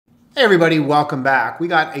Hey everybody, welcome back. We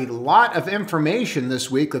got a lot of information this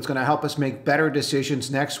week that's going to help us make better decisions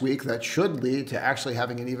next week that should lead to actually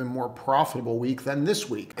having an even more profitable week than this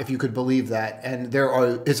week, if you could believe that. And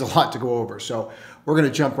is a lot to go over, so we're going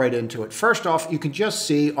to jump right into it. First off, you can just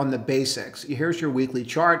see on the basics. Here's your weekly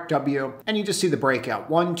chart, W, and you just see the breakout,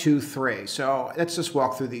 1, 2, 3. So let's just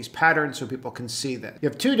walk through these patterns so people can see that. You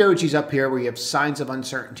have two dojis up here where you have signs of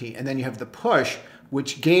uncertainty, and then you have the push,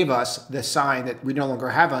 which gave us the sign that we no longer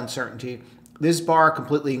have uncertainty. This bar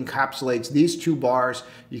completely encapsulates these two bars.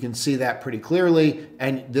 You can see that pretty clearly,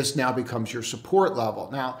 and this now becomes your support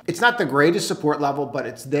level. Now, it's not the greatest support level, but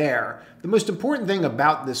it's there. The most important thing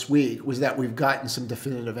about this week was that we've gotten some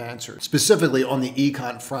definitive answers, specifically on the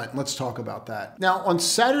econ front. Let's talk about that. Now, on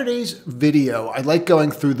Saturday's video, I like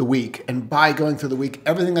going through the week, and by going through the week,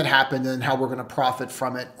 everything that happened and how we're gonna profit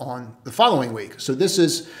from it on the following week. So this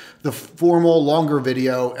is the formal, longer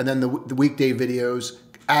video, and then the weekday videos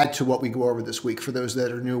add to what we go over this week. For those that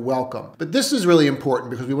are new, welcome. But this is really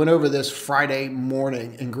important because we went over this Friday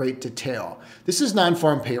morning in great detail. This is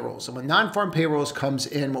non-farm payrolls. And when non-farm payrolls comes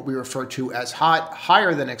in what we refer to as hot,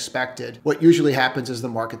 higher than expected, what usually happens is the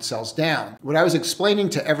market sells down. What I was explaining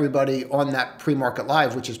to everybody on that pre-market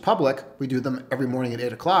live, which is public, we do them every morning at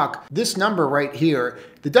 8 o'clock, this number right here,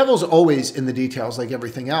 the devil's always in the details like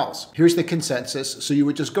everything else. Here's the consensus. So you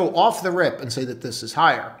would just go off the rip and say that this is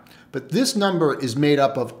higher. But this number is made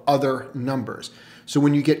up of other numbers. So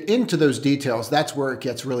when you get into those details, that's where it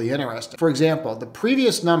gets really interesting. For example, the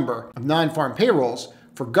previous number of non-farm payrolls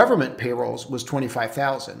for government payrolls was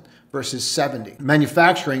 25,000 versus 70.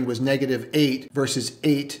 Manufacturing was -8 versus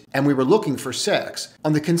 8, and we were looking for 6.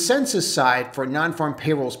 On the consensus side for non-farm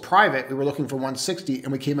payrolls private, we were looking for 160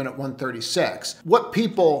 and we came in at 136. What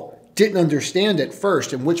people didn't understand at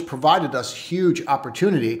first, and which provided us huge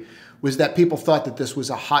opportunity, was that people thought that this was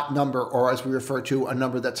a hot number, or as we refer to, a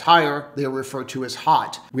number that's higher, they refer to as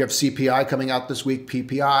hot. We have CPI coming out this week,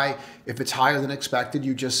 PPI. If it's higher than expected,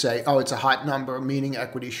 you just say, oh, it's a hot number, meaning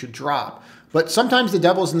equity should drop. But sometimes the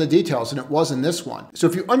devil's in the details, and it was in this one. So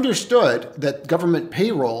if you understood that government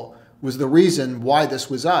payroll was the reason why this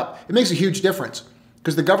was up, it makes a huge difference,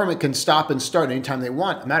 because the government can stop and start anytime they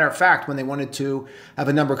want. A matter of fact, when they wanted to have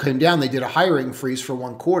a number come down, they did a hiring freeze for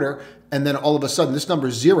 1 quarter, and then all of a sudden this number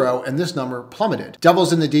is 0 and this number plummeted.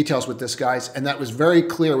 Devil's in the details with this, guys, and that was very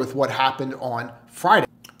clear with what happened on Friday.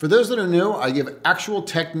 For those that are new, I give actual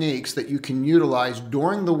techniques that you can utilize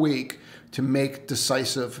during the week to make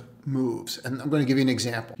decisive moves. And I'm going to give you an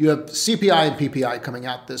example. You have CPI and PPI coming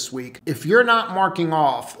out this week. If you're not marking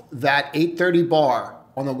off that 830 bar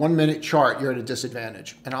on the 1-minute chart, you're at a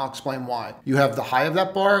disadvantage, and I'll explain why. You have the high of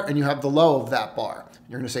that bar and you have the low of that bar.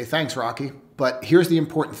 You're gonna say, thanks, Rocky. But here's the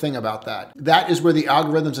important thing about that. That is where the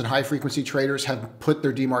algorithms and high frequency traders have put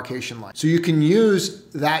their demarcation line. So you can use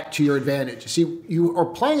that to your advantage. See, you are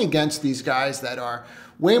playing against these guys that are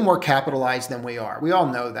way more capitalized than we are. We all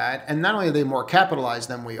know that. And not only are they more capitalized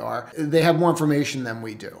than we are, they have more information than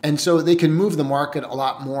we do. And so they can move the market a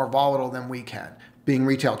lot more volatile than we can, being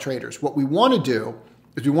retail traders. What we wanna do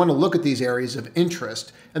is we wanna look at these areas of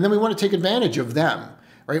interest, and then we wanna take advantage of them.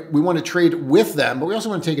 Right? We want to trade with them, but we also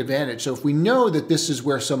want to take advantage. So if we know that this is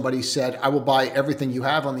where somebody said, I will buy everything you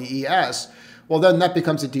have on the ES, well, then that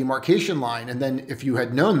becomes a demarcation line. And then if you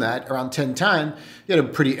had known that around 1010, you had a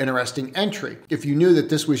pretty interesting entry. If you knew that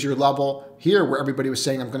this was your level here where everybody was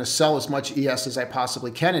saying, I'm going to sell as much ES as I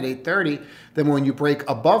possibly can at 830, then when you break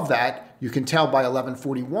above that, you can tell by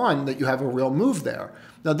 1141 that you have a real move there.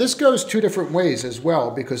 Now this goes two different ways as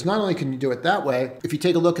well, because not only can you do it that way, if you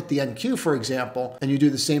take a look at the NQ, for example, and you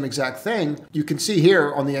do the same exact thing, you can see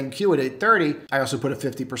here on the NQ at 830, I also put a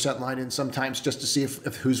 50% line in sometimes just to see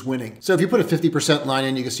if who's winning. So if you put a 50% line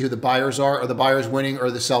in, you can see who the buyers are the buyers winning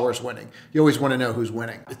or the sellers winning. You always want to know who's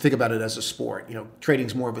winning. Think about it as a sport. You know,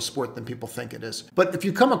 trading's more of a sport than people think it is. But if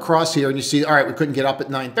you come across here and you see, all right, we couldn't get up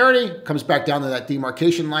at 930, comes back down to that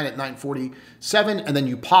demarcation line at 947, and then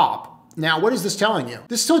you pop. Now, what is this telling you?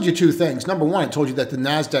 This told you two things. Number one, it told you that the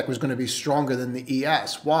NASDAQ was going to be stronger than the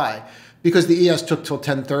ES. Why? Because the ES took till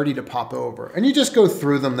 1030 to pop over. And you just go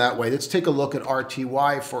through them that way. Let's take a look at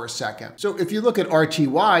RTY for a second. So if you look at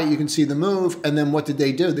RTY, you can see the move, and then what did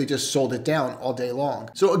they do? They just sold it down all day long.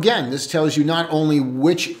 So again, this tells you not only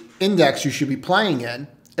which index you should be playing in,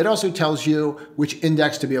 it also tells you which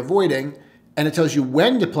index to be avoiding, and it tells you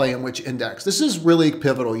when to play in which index. This is really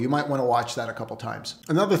pivotal. You might want to watch that a couple times.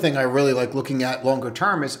 Another thing I really like looking at longer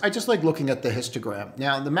term is I just like looking at the histogram.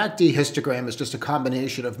 Now, the MACD histogram is just a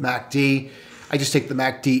combination of MACD. I just take the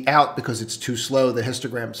MACD out because it's too slow. The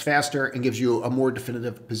histogram's faster and gives you a more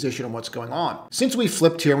definitive position on what's going on. Since we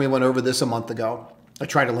flipped here and we went over this a month ago, I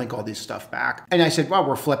try to link all these stuff back. And I said, well,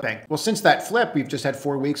 we're flipping. Well, since that flip, we've just had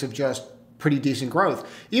 4 weeks of just pretty decent growth.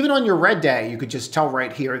 Even on your red day, you could just tell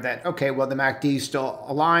right here that, okay, well, the MACD is still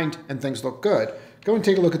aligned and things look good. Go and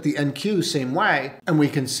take a look at the NQ same way, and we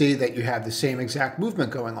can see that you have the same exact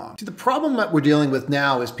movement going on. See, the problem that we're dealing with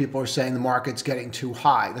now is people are saying the market's getting too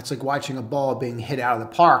high. That's like watching a ball being hit out of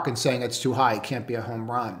the park and saying it's too high, it can't be a home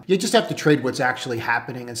run. You just have to trade what's actually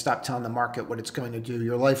happening and stop telling the market what it's going to do.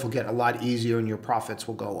 Your life will get a lot easier and your profits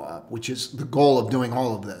will go up, which is the goal of doing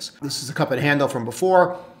all of this. This is a cup and handle from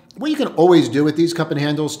before. What you can always do with these cup and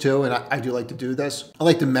handles too, and I do like to do this, I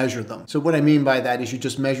like to measure them. So what I mean by that is you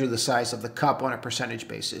just measure the size of the cup on a percentage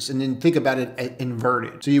basis and then think about it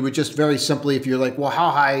inverted. So you would just very simply, if you're like, well, how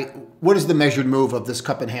high, what is the measured move of this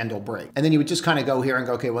cup and handle break? And then you would just kind of go here and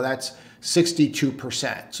go, okay, well, that's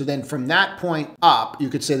 62%. So then from that point up, you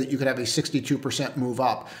could say that you could have a 62% move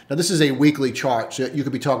up. Now this is a weekly chart, so you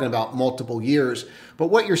could be talking about multiple years, but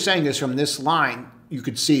what you're saying is from this line, you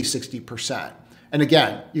could see 60%. And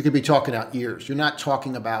again, you could be talking about years. You're not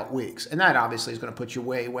talking about weeks. And that obviously is going to put you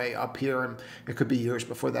way, way up here. And it could be years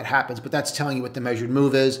before that happens. But that's telling you what the measured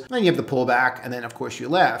move is. And then you have the pullback. And then, of course, you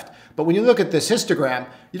left. But when you look at this histogram,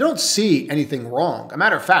 you don't see anything wrong. As a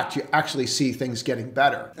matter of fact, you actually see things getting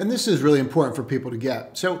better. And this is really important for people to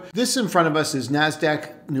get. So this in front of us is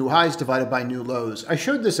NASDAQ new highs divided by new lows. I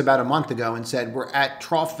showed this about a month ago and said we're at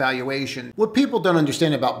trough valuation. What people don't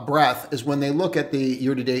understand about breadth is when they look at the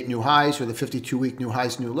year-to-date new highs or the 52-week new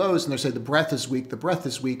highs, new lows, and they say the breadth is weak, the breadth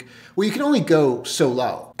is weak. Well, you can only go so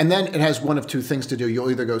low. And then it has one of two things to do. You'll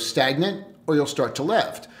either go stagnant or you'll start to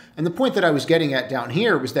lift. And the point that I was getting at down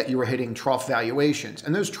here was that you were hitting trough valuations.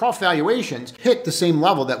 And those trough valuations hit the same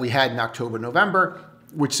level that we had in October, November,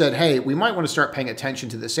 which said, hey, we might want to start paying attention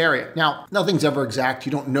to this area. Now, nothing's ever exact.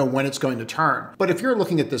 You don't know when it's going to turn. But if you're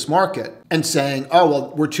looking at this market and saying, oh,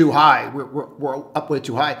 well, we're too high, we're up way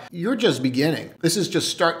too high, you're just beginning. This is just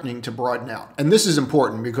starting to broaden out. And this is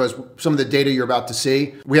important because some of the data you're about to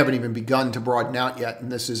see, we haven't even begun to broaden out yet.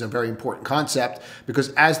 And this is a very important concept because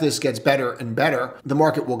as this gets better and better, the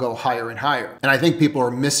market will go higher and higher. And I think people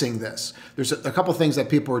are missing this. There's a couple things that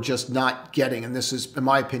people are just not getting. And this is, in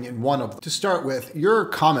my opinion, one of them. To start with, your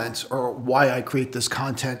comments are why I create this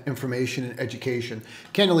content, information, and education.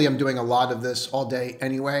 Candidly, I'm doing a lot of this all day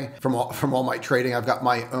anyway. From all my trading, I've got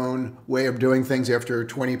my own way of doing things after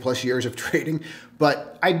 20 plus years of trading.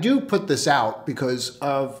 But I do put this out because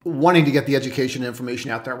of wanting to get the education and information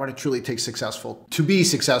out there. I want to truly be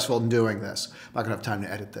successful in doing this. I'm not gonna have time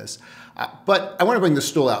to edit this. But I want to bring the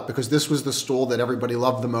stool out because this was the stool that everybody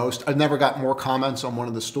loved the most. I've never got more comments on one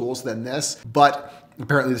of the stools than this, but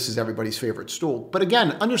apparently this is everybody's favorite stool. But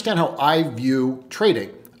again, understand how I view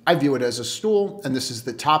trading. I view it as a stool, and this is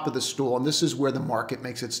the top of the stool, and this is where the market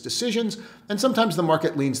makes its decisions. And sometimes the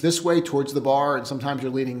market leans this way towards the bar, and sometimes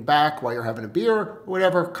you're leaning back while you're having a beer, or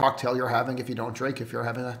whatever cocktail you're having if you don't drink, if you're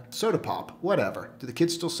having a soda pop, whatever. Do the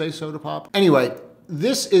kids still say soda pop? Anyway,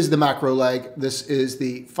 this is the macro leg, this is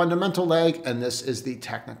the fundamental leg, and this is the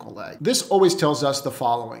technical leg. This always tells us the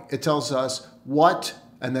following. It tells us what,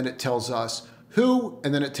 and then it tells us who,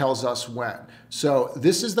 and then it tells us when. So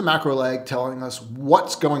this is the macro leg telling us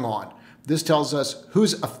what's going on. This tells us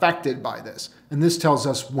who's affected by this, and this tells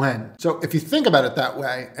us when. So if you think about it that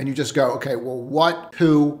way, and you just go, okay, well, what,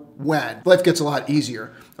 who, when, life gets a lot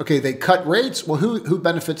easier. Okay, they cut rates. Well, who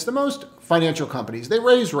benefits the most? Financial companies. They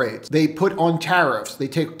raise rates. They put on tariffs. They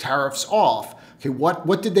take tariffs off. Okay,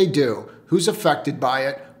 what did they do? Who's affected by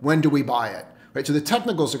it? When do we buy it? Right, so the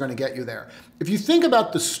technicals are going to get you there. If you think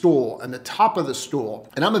about the stool and the top of the stool,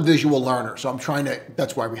 and I'm a visual learner, so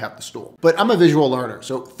that's why we have the stool, but I'm a visual learner.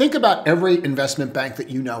 So think about every investment bank that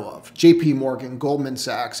you know of, JP Morgan, Goldman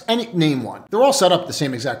Sachs, name one. They're all set up the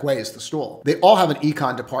same exact way as the stool. They all have an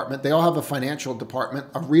econ department. They all have a financial department,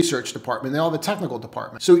 a research department. They all have a technical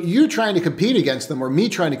department. So you trying to compete against them or me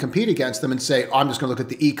trying to compete against them and say, oh, I'm just going to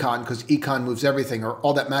look at the econ because econ moves everything, or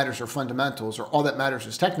all that matters are fundamentals, or all that matters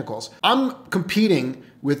is technicals. I'm competing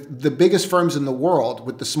with the biggest firms in the world,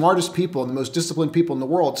 with the smartest people and the most disciplined people in the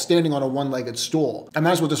world standing on a one-legged stool. I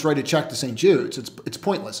might as well just write a check to St. Jude's. It's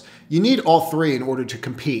pointless. You need all three in order to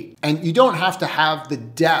compete. And you don't have to have the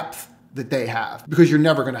depth that they have because you're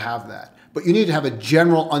never going to have that. But you need to have a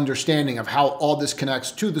general understanding of how all this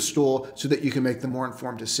connects to the stool so that you can make the more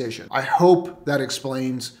informed decision. I hope that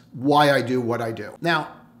explains why I do what I do.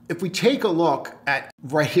 Now, if we take a look at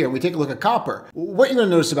right here, we take a look at copper, what you're going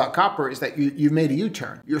to notice about copper is that you've made a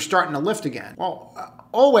U-turn. You're starting to lift again. Well,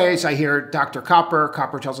 always I hear Dr.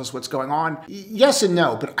 Copper tells us what's going on. Yes and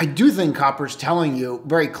no, but I do think copper's telling you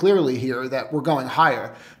very clearly here that we're going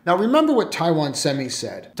higher. Now remember what Taiwan Semi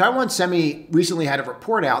said. Taiwan Semi recently had a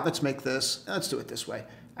report out. Let's do it this way.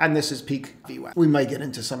 And this is peak VWAP. We might get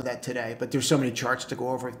into some of that today, but there's so many charts to go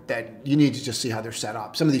over that you need to just see how they're set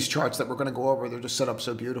up. Some of these charts that we're going to go over, they're just set up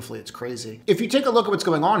so beautifully, it's crazy. If you take a look at what's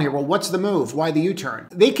going on here, well, what's the move? Why the U-turn?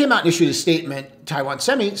 They came out and issued a statement, Taiwan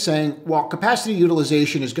Semi, saying, well, capacity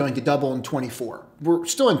utilization is going to double in 24. We're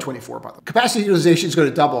still in 24, by the way. Capacity utilization is going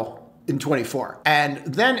to double in 24. And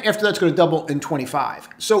then after that's going to double in 25.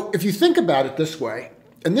 So if you think about it this way,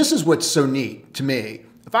 and this is what's so neat to me,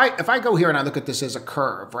 if I go here and I look at this as a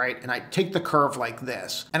curve, right, and I take the curve like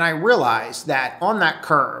this, and I realize that on that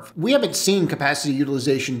curve, we haven't seen capacity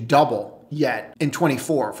utilization double yet in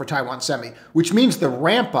 24 for Taiwan Semi, which means the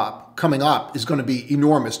ramp up coming up is going to be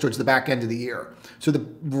enormous towards the back end of the year. So the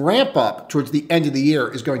ramp up towards the end of the year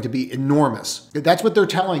is going to be enormous. That's what they're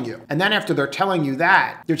telling you. And then after they're telling you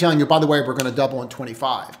that, they're telling you, by the way, we're going to double in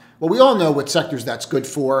 25. Well, we all know what sectors that's good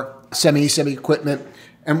for, semi equipment,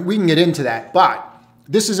 and we can get into that, but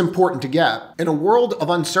this is important to get. In a world of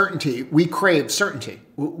uncertainty, we crave certainty.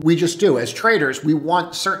 We just do. As traders, we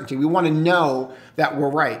want certainty. We want to know that we're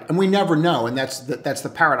right. And we never know, and that's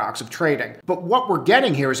the paradox of trading. But what we're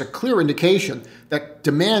getting here is a clear indication that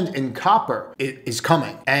demand in copper is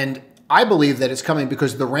coming. And I believe that it's coming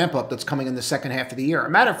because of the ramp up that's coming in the second half of the year. As a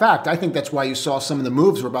matter of fact, I think that's why you saw some of the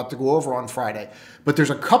moves we're about to go over on Friday. But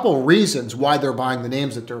there's a couple reasons why they're buying the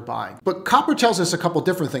names that they're buying. But copper tells us a couple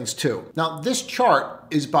different things too. Now, this chart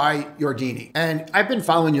is by Yardeni. And I've been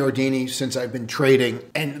following Yardeni since I've been trading.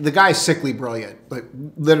 And the guy's sickly brilliant. Like,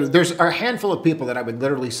 literally, there's a handful of people that I would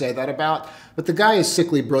literally say that about. But the guy is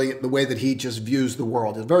sickly brilliant in the way that he just views the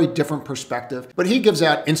world. A very different perspective. But he gives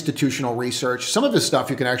out institutional research. Some of his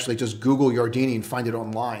stuff you can actually just Google Yardeni and find it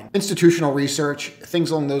online. Institutional research,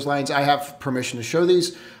 things along those lines. I have permission to show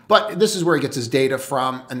these. But this is where he gets his data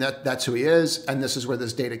from, and that's who he is, and this is where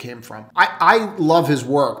this data came from. I love his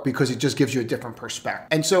work because it just gives you a different perspective.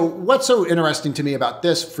 And so what's so interesting to me about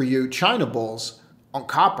this for you China bulls on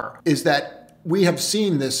copper is that we have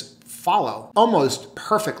seen this follow almost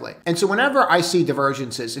perfectly. And so whenever I see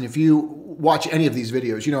divergences, and if you watch any of these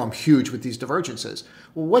videos, you know I'm huge with these divergences.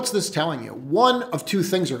 Well, what's this telling you? One of two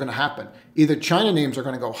things are going to happen. Either China names are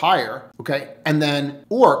going to go higher, okay, and then,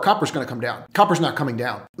 or copper's going to come down. Copper's not coming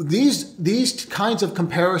down. These kinds of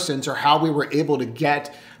comparisons are how we were able to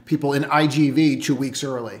get people in IGV 2 weeks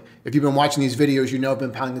early. If you've been watching these videos, you know I've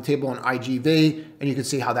been pounding the table on IGV, and you can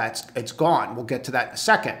see how it's gone. We'll get to that in a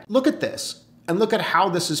second. Look at this. And look at how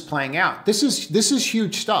this is playing out. This is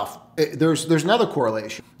huge stuff. There's another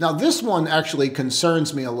correlation. Now this one actually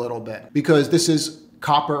concerns me a little bit because this is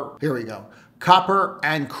copper. Here we go. Copper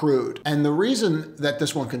and crude. And the reason that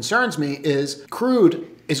this one concerns me is crude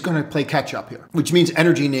is going to play catch up here, which means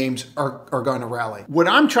energy names are going to rally. What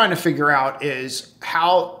I'm trying to figure out is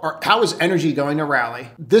how is energy going to rally?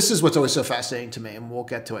 This is what's always so fascinating to me, and we'll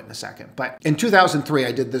get to it in a second. But in 2003,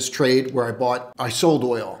 I did this trade where I sold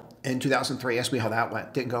oil. In 2003, ask me how that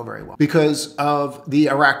went. Didn't go very well because of the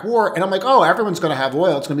Iraq war. And I'm like, oh, everyone's going to have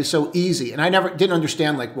oil. It's going to be so easy. And I didn't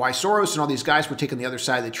understand like why Soros and all these guys were taking the other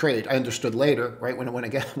side of the trade. I understood later, right, when it went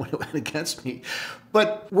against me.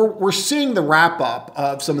 But we're seeing the wrap up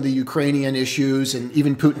of some of the Ukrainian issues, and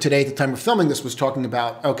even Putin today, at the time of filming this, was talking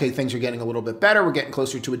about, okay, things are getting a little bit better. We're getting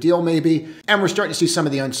closer to a deal maybe. And we're starting to see some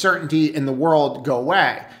of the uncertainty in the world go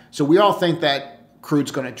away. So we all think that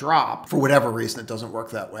crude's going to drop. For whatever reason, it doesn't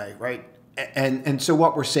work that way, right? And so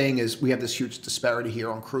what we're saying is we have this huge disparity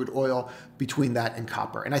here on crude oil between that and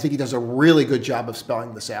copper. And I think he does a really good job of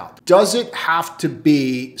spelling this out. Does it have to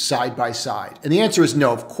be side by side? And the answer is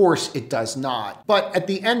no, of course it does not. But at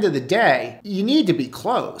the end of the day, you need to be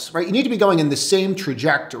close, right? You need to be going in the same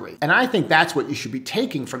trajectory. And I think that's what you should be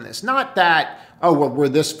taking from this. Not that, oh, well, we're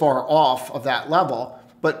this far off of that level.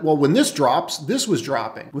 But, well, when this drops, this was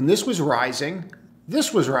dropping. When this was rising,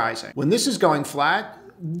 this was rising. When this is going flat,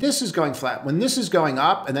 this is going flat. When this is going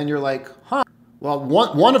up, and then you're like, huh, well,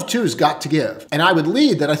 one of two's got to give. And I would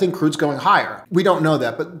lead that I think crude's going higher. We don't know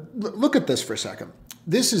that, but look at this for a second.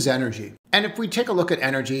 This is energy. And if we take a look at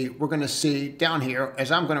energy, we're going to see down here,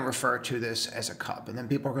 as I'm going to refer to this as a cup, and then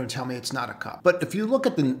people are going to tell me it's not a cup. But if you look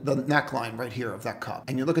at the neckline right here of that cup,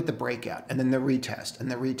 and you look at the breakout, and then the retest, and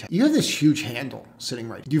the retest, you have this huge handle sitting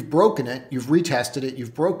right. You've broken it, you've retested it,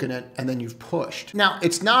 you've broken it, and then you've pushed. Now,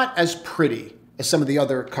 it's not as pretty as some of the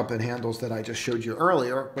other cup and handles that I just showed you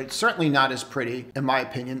earlier, but it's certainly not as pretty, in my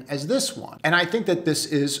opinion, as this one. And I think that this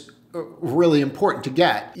is really important to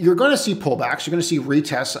get. You're going to see pullbacks, you're going to see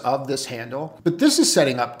retests of this handle, but this is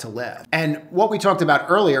setting up to lift. And what we talked about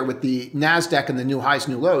earlier with the NASDAQ and the new highs,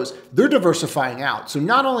 new lows, they're diversifying out. So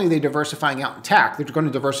not only are they diversifying out in tech, they're going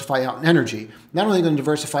to diversify out in energy. Not only are they going to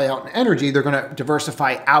diversify out in energy, they're going to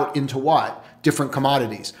diversify out into what? Different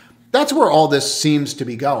commodities. That's where all this seems to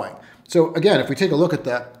be going. So again, if we take a look at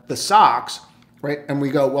the SOX, right? And we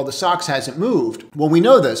go, well, the SOX hasn't moved. Well, we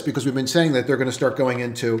know this because we've been saying that they're going to start going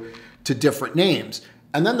into different names.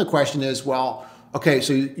 And then the question is, well, okay,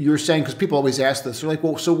 so you're saying, because people always ask this, they're like,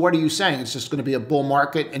 well, so what are you saying? It's just going to be a bull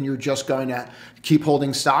market and you're just going to keep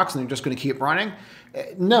holding stocks and they're just going to keep running?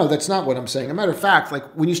 No, that's not what I'm saying. As a matter of fact, like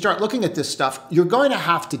when you start looking at this stuff, you're going to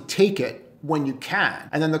have to take it when you can.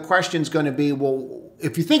 And then the question is going to be, well,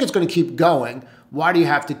 if you think it's going to keep going, why do you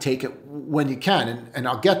have to take it when you can? And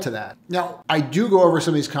I'll get to that. Now, I do go over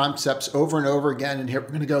some of these concepts over and over again, and here we're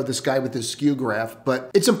going to go this guy with this skew graph,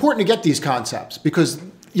 but it's important to get these concepts because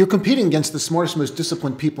you're competing against the smartest, most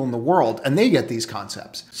disciplined people in the world, and they get these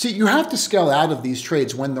concepts. See, you have to scale out of these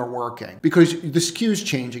trades when they're working because the skew's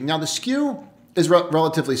changing. Now, the skew is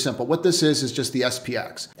relatively simple. What this is just the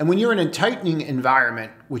SPX. And when you're in a tightening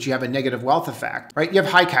environment, which you have a negative wealth effect, right? You have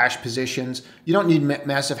high cash positions. You don't need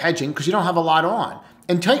massive hedging because you don't have a lot on.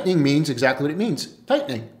 And tightening means exactly what it means.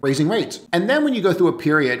 Tightening, raising rates. And then when you go through a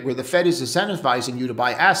period where the Fed is incentivizing you to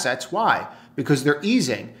buy assets, why? Because they're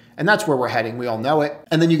easing. And that's where we're heading. We all know it.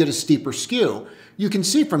 And then you get a steeper skew. You can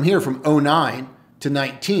see from here from 09 to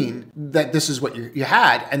 19 that this is what you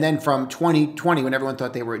had. And then from 2020, when everyone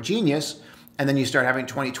thought they were a genius, and then you start having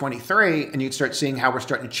 2023 and you'd start seeing how we're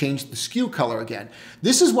starting to change the skew color again.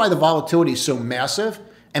 This is why the volatility is so massive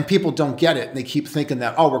and people don't get it. And they keep thinking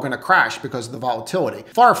that, oh, we're going to crash because of the volatility.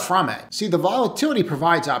 Far from it. See, the volatility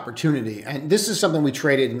provides opportunity. And this is something we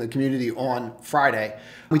traded in the community on Friday.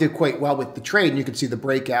 We did quite well with the trade and you can see the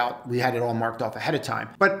breakout. We had it all marked off ahead of time.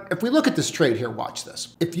 But if we look at this trade here, watch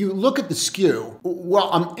this. If you look at the skew,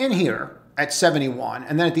 well, I'm in here at 71.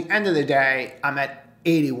 And then at the end of the day, I'm at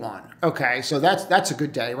 81. Okay, so that's a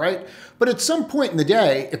good day, right? But at some point in the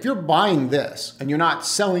day, if you're buying this and you're not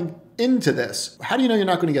selling into this, how do you know you're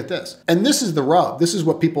not going to get this? And this is the rub. This is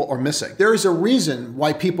what people are missing. There is a reason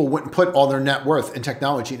why people wouldn't put all their net worth in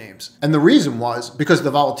technology names. And the reason was because the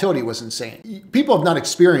volatility was insane. People have not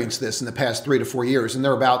experienced this in the past 3 to 4 years, and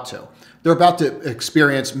they're about to. They're about to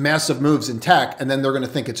experience massive moves in tech, and then they're going to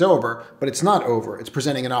think it's over, but it's not over. It's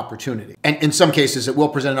presenting an opportunity. And in some cases, it will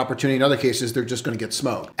present an opportunity. In other cases, they're just going to get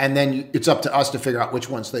smoked. And then it's up to us to figure out which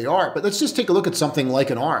ones they are. But let's just take a look at something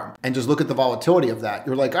like an ARM and just look at the volatility of that.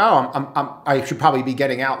 You're like, oh, I should probably be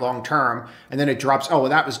getting out long term. And then it drops, oh, well,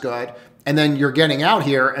 that was good. And then you're getting out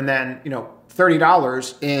here, and then,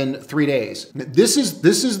 $30 in 3 days. This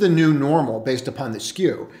is the new normal based upon the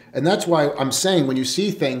skew. And that's why I'm saying when you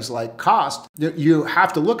see things like cost, you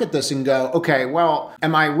have to look at this and go, okay, well,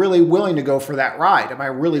 am I really willing to go for that ride? Am I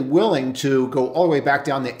really willing to go all the way back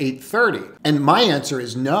down to 830? And my answer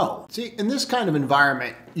is no. See, in this kind of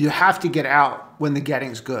environment, you have to get out when the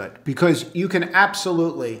getting's good because you can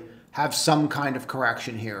absolutely have some kind of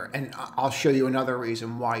correction here. And I'll show you another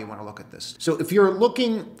reason why you want to look at this. So if you're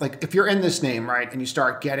looking, like if you're in this name, right, and you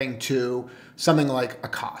start getting to something like a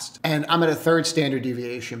cost, and I'm at a 3rd standard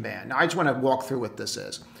deviation band. Now I just want to walk through what this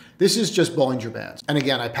is. This is just Bollinger Bands. And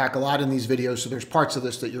again, I pack a lot in these videos, so there's parts of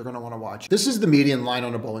this that you're going to want to watch. This is the median line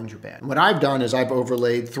on a Bollinger Band. What I've done is I've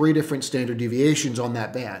overlaid 3 different standard deviations on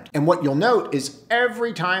that band. And what you'll note is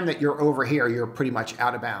every time that you're over here, you're pretty much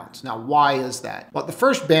out of bounds. Now, why is that? Well, the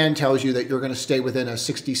first band tells you that you're going to stay within a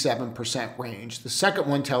 67% range. The second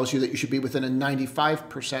one tells you that you should be within a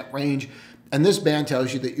 95% range. And this band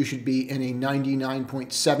tells you that you should be in a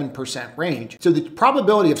 99.7% range. So the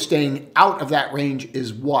probability of staying out of that range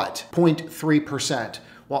is what? 0.3%.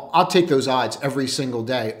 Well, I'll take those odds every single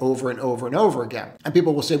day over and over and over again. And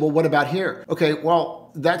people will say, well, what about here? Okay,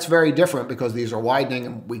 well, that's very different because these are widening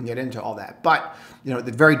and we can get into all that. But, they're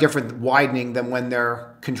very different widening than when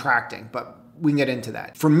they're contracting. But we can get into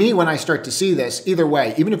that. For me, when I start to see this, either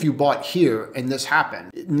way, even if you bought here and this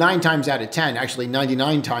happened, 9 times out of 10, actually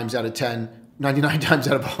 99 times out of 10, 99 times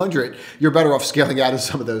out of 100, you're better off scaling out of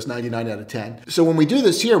some of those 99 out of 10. So when we do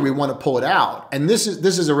this here, we want to pull it out. And this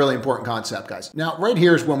is a really important concept, guys. Now, right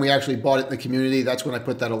here is when we actually bought it in the community. That's when I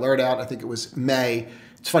put that alert out. I think it was May.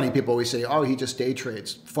 It's funny, people always say, oh, he just day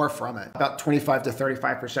trades. Far from it. About 25 to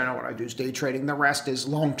 35% of what I do is day trading. The rest is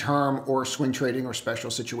long-term or swing trading or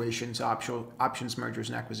special situations, options, mergers,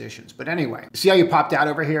 and acquisitions. But anyway, see how you popped out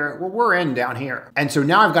over here? Well, we're in down here. And so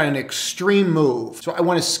now I've got an extreme move. So I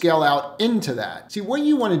want to scale out into that. See, what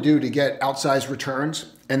you want to do to get outsized returns,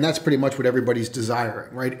 and that's pretty much what everybody's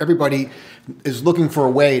desiring, right? Everybody is looking for a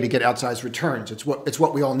way to get outsized returns. It's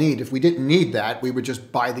what we all need. If we didn't need that, we would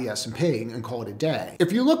just buy the S&P and call it a day.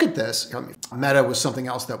 If you look at this, Meta was something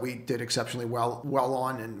else that we did exceptionally well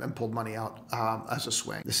on and pulled money out as a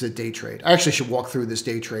swing. This is a day trade. I actually should walk through this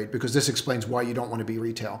day trade because this explains why you don't want to be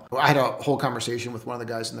retail. I had a whole conversation with one of the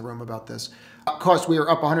guys in the room about this. Cost, we were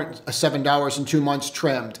up $107 in 2 months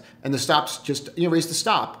trimmed, and the stops just, raised the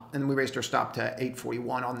stop, and we raised our stop to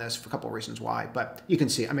 841 on this for a couple of reasons why, but you can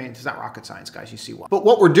see, it's not rocket science, guys, you see why. But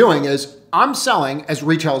what we're doing is I'm selling as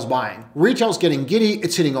retail's buying. Retail's getting giddy,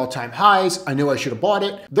 it's hitting all-time highs. I knew I should have bought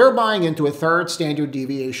it. They're buying into a third standard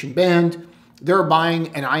deviation band. They're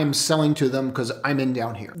buying and I am selling to them because I'm in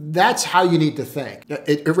down here. That's how you need to think.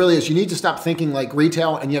 It really is. You need to stop thinking like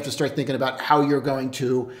retail and you have to start thinking about how you're going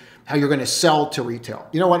to sell to retail.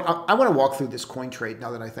 You know what? I want to walk through this coin trade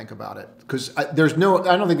now that I think about it, because I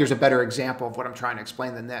don't think there's a better example of what I'm trying to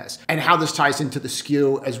explain than this, and how this ties into the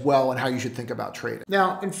skew as well and how you should think about trading.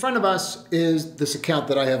 Now, in front of us is this account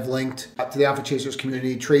that I have linked to the Alpha Chasers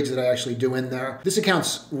community, trades that I actually do in there. This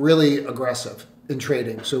account's really aggressive in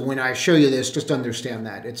trading. So when I show you this, just understand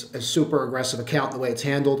that. It's a super aggressive account the way it's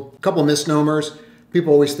handled. A couple misnomers.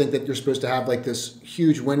 People always think that you're supposed to have like this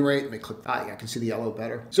huge win rate. Let me click, yeah, I can see the yellow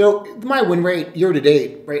better. So my win rate year to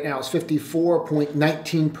date right now is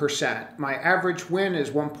 54.19%. My average win is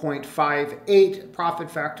 1.58,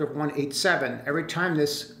 profit factor of 187. Every time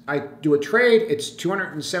I do a trade, it's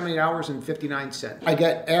 $270.59. I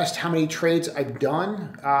get asked how many trades I've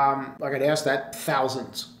done. I get asked that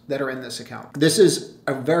thousands that are in this account. This is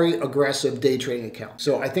a very aggressive day trading account.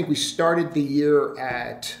 So I think we started the year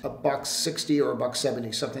at $1.60 or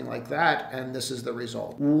 $1.70, something like that, and this is the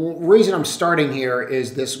result. Reason I'm starting here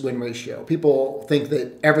is this win ratio. People think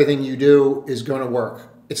that everything you do is going to work.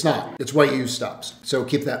 It's not. It's why you use stops. So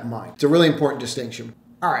keep that in mind. It's a really important distinction.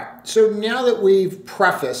 All right, so now that we've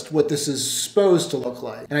prefaced what this is supposed to look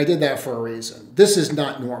like, and I did that for a reason, this is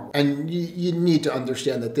not normal. And you need to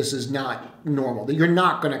understand that this is not normal, that you're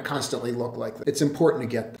not gonna constantly look like this. It's important to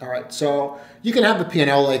get, all right, so you can have a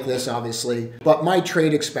P&L like this, obviously, but my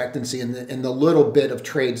trade expectancy in the little bit of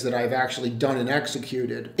trades that I've actually done and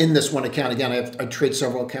executed in this one account, again, I trade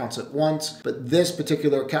several accounts at once, but this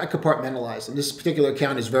particular account, I compartmentalize them. This particular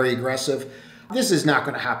account is very aggressive. This is not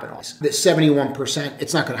going to happen always. That 71%,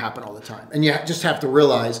 it's not going to happen all the time. And you just have to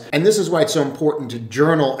realize, and this is why it's so important to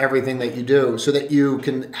journal everything that you do so that you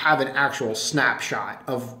can have an actual snapshot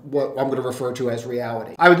of what I'm going to refer to as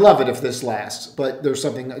reality. I would love it if this lasts, but there's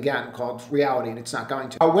something, again, called reality, and it's not going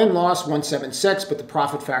to. Our win-loss, 176, but the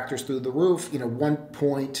profit factor's through the roof.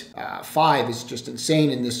 1.5 is just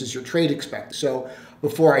insane, and this is your trade expected. So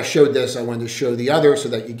before I showed this, I wanted to show the other so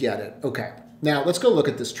that you get it. Okay. Now, let's go look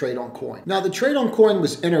at this trade on coin. Now, the trade on coin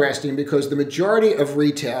was interesting because the majority of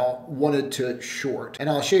retail wanted to short. And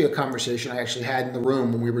I'll show you a conversation I actually had in the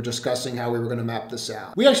room when we were discussing how we were going to map this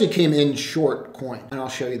out. We actually came in short coin, and I'll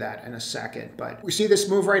show you that in a second. But we see this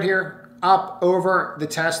move right here? Up, over, the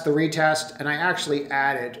test, the retest, and I actually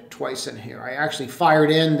added twice in here. I actually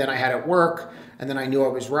fired in, then I had it work, and then I knew I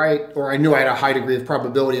was right, or I knew I had a high degree of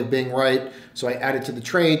probability of being right. So I added to the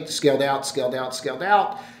trade, scaled out, scaled out, scaled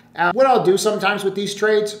out. What I'll do sometimes with these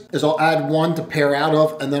trades is I'll add one to pair out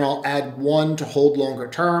of, and then I'll add one to hold longer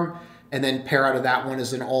term, and then pair out of that one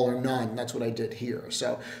as an all or none. That's what I did here.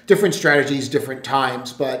 So different strategies, different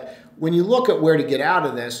times, but when you look at where to get out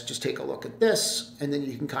of this, just take a look at this, and then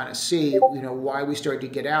you can kind of see, why we started to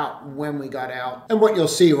get out, when we got out. And what you'll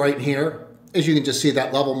see right here is you can just see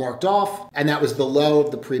that level marked off, and that was the low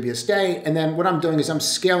of the previous day. And then what I'm doing is I'm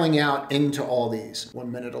scaling out into all these.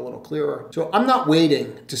 1 minute, a little clearer. So I'm not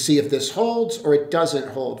waiting to see if this holds or it doesn't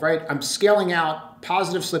hold, right? I'm scaling out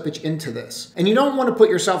positive slippage into this. And you don't want to put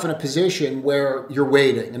yourself in a position where you're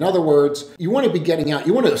waiting. In other words, you want to be getting out.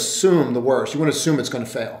 You want to assume the worst. You want to assume it's going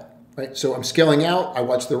to fail. Right? So I'm scaling out. I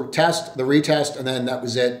watch the test, the retest, and then that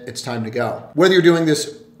was it. It's time to go. Whether you're doing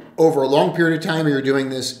this over a long period of time or you're doing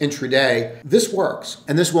this intraday, this works.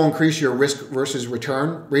 And this will increase your risk versus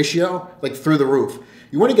return ratio like through the roof.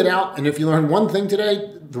 You want to get out, and if you learn one thing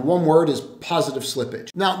today, the one word is positive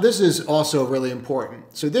slippage. Now, this is also really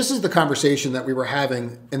important. So this is the conversation that we were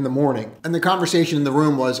having in the morning. And the conversation in the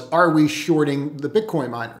room was, are we shorting the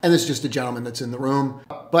Bitcoin miner? And this is just a gentleman that's in the room.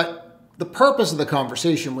 But The purpose of the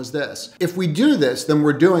conversation was this. If we do this, then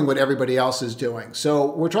we're doing what everybody else is doing.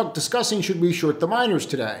 So we're discussing, should we short the miners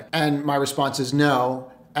today? And my response is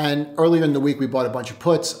no. And earlier in the week, we bought a bunch of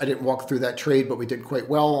puts. I didn't walk through that trade, but we did quite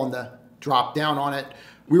well on the drop down on it.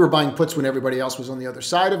 We were buying puts when everybody else was on the other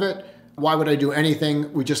side of it. Why would I do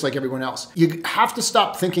anything? We just like everyone else. You have to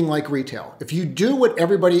stop thinking like retail. If you do what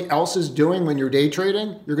everybody else is doing when you're day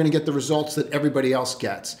trading, you're going to get the results that everybody else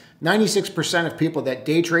gets. 96% of people that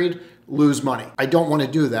day trade lose money. I don't want to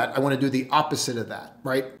do that. I want to do the opposite of that,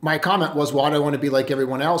 right? My comment was, why do I want to be like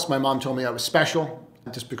everyone else? My mom told me I was special,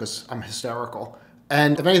 just because I'm hysterical.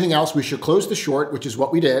 And if anything else, we should close the short, which is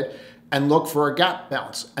what we did, and look for a gap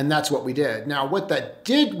bounce. And that's what we did. Now, what that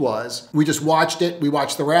did was we just watched it. We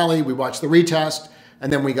watched the rally, we watched the retest,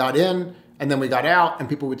 and then we got in, and then we got out, and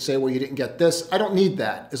people would say, well, you didn't get this. I don't need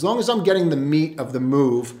that. As long as I'm getting the meat of the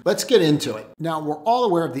move, let's get into it. Now, we're all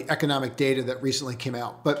aware of the economic data that recently came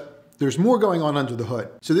out, but there's more going on under the hood.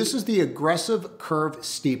 So this is the aggressive curve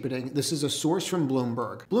steepening. This is a source from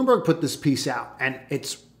Bloomberg. Bloomberg put this piece out, and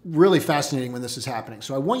it's really fascinating when this is happening.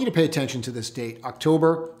 So I want you to pay attention to this date,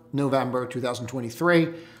 October, November 2023.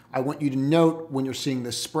 I want you to note when you're seeing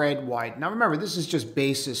the spread wide. Now remember, this is just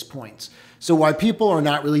basis points. So while people are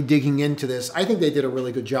not really digging into this, I think they did a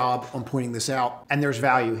really good job on pointing this out, and there's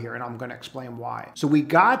value here, and I'm going to explain why. So we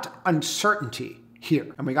got uncertainty here,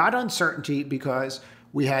 and we got uncertainty because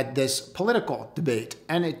we had this political debate,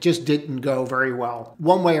 and it just didn't go very well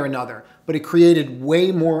one way or another, but it created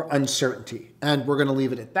way more uncertainty, and we're going to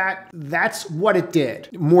leave it at that. That's what it did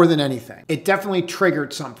more than anything. It definitely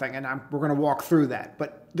triggered something, and we're going to walk through that,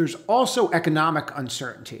 but there's also economic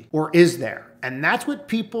uncertainty, or is there? And that's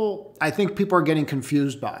what I think people are getting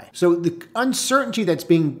confused by. So the uncertainty that's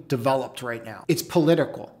being developed right now, it's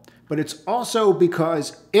political. But it's also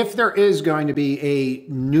because if there is going to be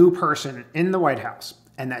a new person in the White House,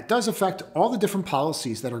 and that does affect all the different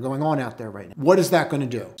policies that are going on out there right now, what is that going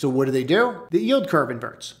to do? So what do? The yield curve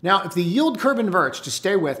inverts. Now, if the yield curve inverts, just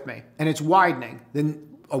stay with me, and it's widening, then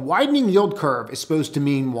a widening yield curve is supposed to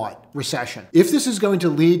mean what? Recession. If this is going to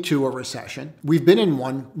lead to a recession, we've been in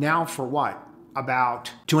one now for what? About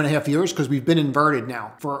 2.5 years, because we've been inverted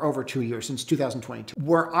now for over 2 years, since 2022.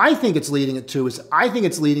 Where I think it's leading it to is I think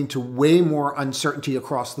it's leading to way more uncertainty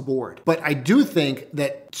across the board. But I do think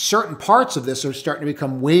that certain parts of this are starting to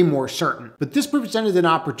become way more certain. But this presented an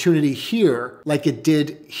opportunity here like it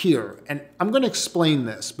did here. And I'm going to explain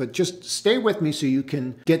this, but just stay with me so you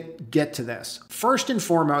can get to this. First and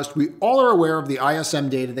foremost, we all are aware of the ISM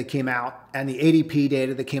data that came out and the ADP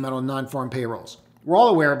data that came out on non-farm payrolls. We're all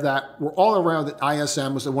aware of that. We're all aware that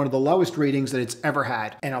ISM was one of the lowest readings that it's ever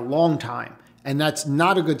had in a long time. And that's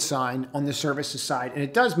not a good sign on the services side. And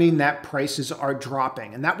it does mean that prices are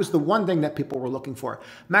dropping. And that was the one thing that people were looking for.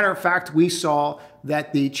 Matter of fact, we saw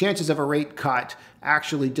that the chances of a rate cut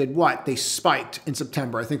actually did what? They spiked in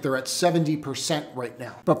September. I think they're at 70% right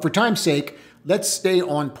now. But for time's sake, let's stay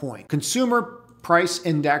on point. Consumer price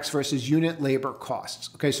index versus unit labor costs.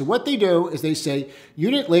 Okay, so what they do is they say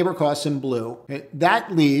unit labor costs in blue, okay,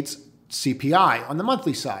 that leads CPI on the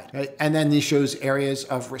monthly side, okay? And then this shows areas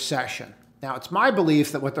of recession. Now, it's my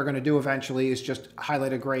belief that what they're going to do eventually is just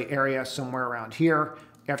highlight a gray area somewhere around here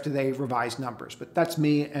after they revise numbers. But that's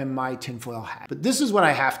me and my tinfoil hat. But this is what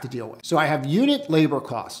I have to deal with. So I have unit labor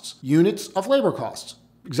costs, units of labor costs.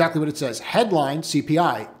 Exactly what it says. Headline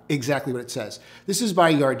CPI, exactly what it says. This is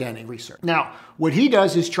by Yardeni Research. Now, what he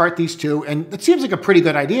does is chart these two, and it seems like a pretty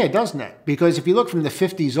good idea, doesn't it? Because if you look from the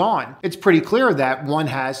 50s on, it's pretty clear that one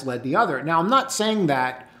has led the other. Now, I'm not saying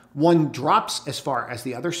that one drops as far as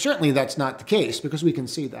the other. Certainly that's not the case, because we can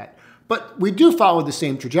see that. But we do follow the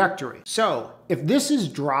same trajectory. So if this is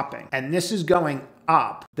dropping and this is going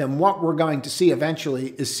up, then what we're going to see eventually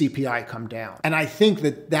is CPI come down. And I think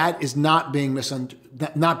that that is not being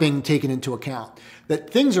taken into account. That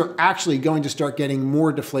things are actually going to start getting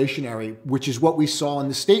more deflationary, which is what we saw in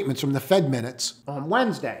the statements from the Fed minutes on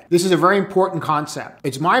Wednesday. This is a very important concept.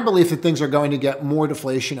 It's my belief that things are going to get more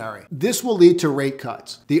deflationary. This will lead to rate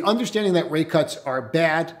cuts. The understanding that rate cuts are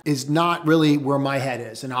bad is not really where my head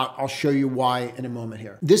is, and I'll show you why in a moment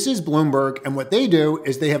here. This is Bloomberg, and what they do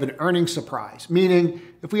is they have an earnings surprise, meaning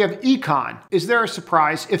if we have econ, is there a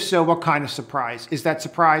surprise? If so, what kind of surprise? Is that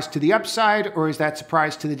surprise to the upside or is that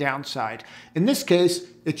surprise to the downside? In this case,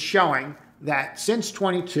 it's showing that since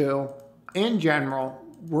 22, in general,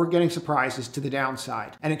 we're getting surprises to the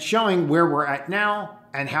downside. And it's showing where we're at now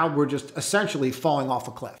and how we're just essentially falling off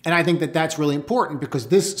a cliff. And I think that that's really important because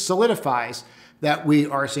this solidifies that we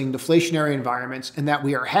are seeing deflationary environments and that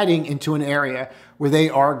we are heading into an area where they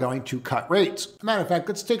are going to cut rates. As a matter of fact,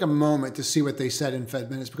 let's take a moment to see what they said in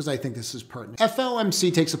Fed Minutes because I think this is pertinent.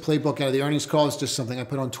 FOMC takes a playbook out of the earnings call. It's just something I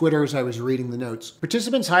put on Twitter as I was reading the notes.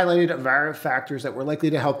 Participants highlighted a variety of factors that were likely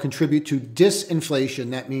to help contribute to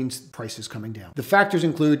disinflation. That means prices coming down. The factors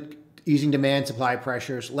include easing demand, supply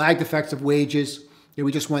pressures, lagged effects of wages.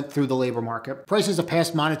 We just went through the labor market. Prices of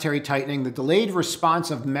past monetary tightening, the delayed response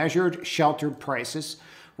of measured sheltered prices,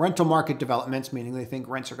 rental market developments, meaning they think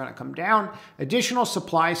rents are going to come down, additional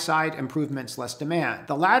supply side improvements, less demand.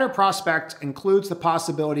 The latter prospect includes the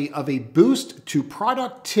possibility of a boost to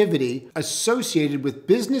productivity associated with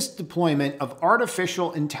business deployment of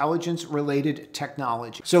artificial intelligence related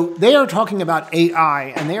technology. So they are talking about AI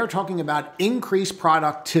and they are talking about increased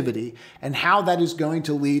productivity and how that is going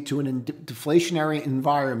to lead to an deflationary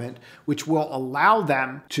environment, which will allow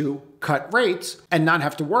them to cut rates and not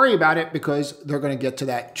have to worry about it because they're going to get to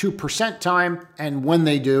that 2% time. And when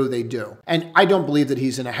they do, they do. And I don't believe that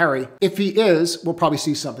he's in a hurry. If he is, we'll probably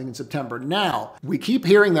see something in September. Now, we keep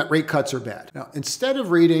hearing that rate cuts are bad. Now, instead of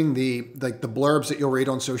reading the blurbs that you'll read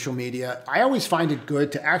on social media, I always find it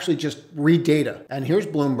good to actually just read data. And here's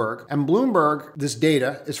Bloomberg. And Bloomberg, this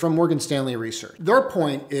data is from Morgan Stanley Research. Their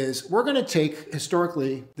point is we're going to take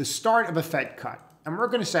historically the start of a Fed cut. And we're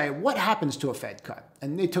going to say, what happens to a Fed cut?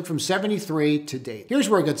 And they took from 73 to date. Here's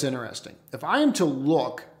where it gets interesting. If I am to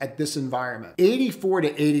look at this environment, 84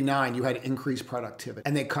 to 89, you had increased productivity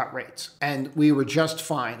and they cut rates. And we were just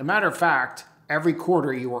fine. As a matter of fact, every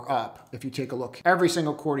quarter you were up. If you take a look, every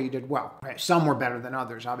single quarter you did well. Right? Some were better than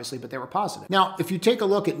others, obviously, but they were positive. Now, if you take a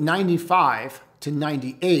look at 95 to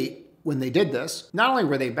 98, when they did this, not only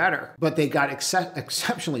were they better, but they got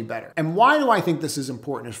exceptionally better. And why do I think this is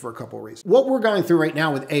important is for a couple of reasons. What we're going through right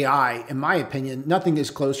now with AI, in my opinion, nothing is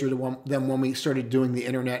closer to than when we started doing the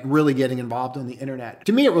internet and really getting involved on the internet.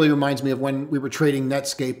 To me, it really reminds me of when we were trading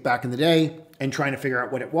Netscape back in the day and trying to figure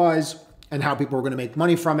out what it was and how people were going to make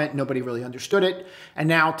money from it. Nobody really understood it. And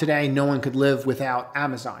now today, no one could live without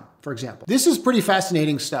Amazon, for example. This is pretty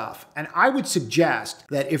fascinating stuff. And I would suggest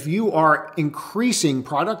that if you are increasing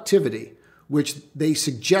productivity, which they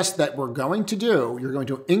suggest that we're going to do, you're going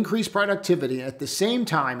to increase productivity. At the same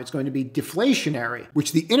time, it's going to be deflationary,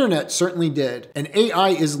 which the internet certainly did. And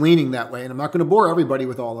AI is leaning that way. And I'm not going to bore everybody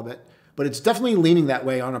with all of it, but it's definitely leaning that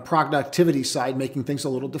way on a productivity side, making things a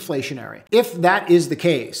little deflationary. If that is the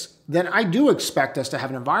case, then I do expect us to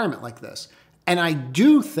have an environment like this. And I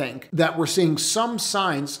do think that we're seeing some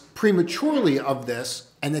signs prematurely of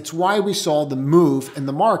this, and it's why we saw the move in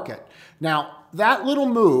the market. Now, that little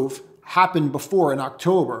move happened before in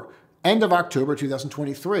October, end of October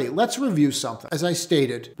 2023. Let's review something. As I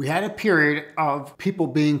stated, we had a period of people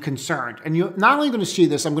being concerned. And you're not only going to see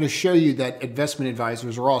this, I'm going to show you that investment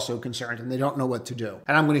advisors are also concerned and they don't know what to do.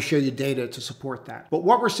 And I'm going to show you data to support that. But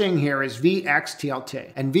what we're seeing here is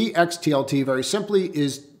VXTLT. And VXTLT very simply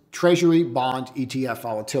is Treasury bond ETF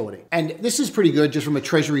volatility. And this is pretty good just from a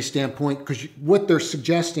Treasury standpoint, because what they're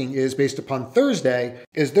suggesting is, based upon Thursday,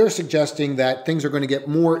 is they're suggesting that things are going to get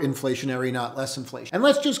more inflationary, not less inflation. And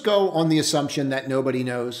let's just go on the assumption that nobody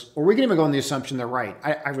knows, or we can even go on the assumption they're right.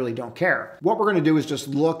 I really don't care. What we're going to do is just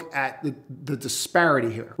look at the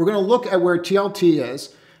disparity here. We're going to look at where TLT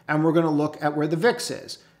is, and we're going to look at where the VIX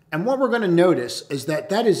is. And what we're going to notice is that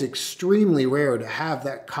that is extremely rare to have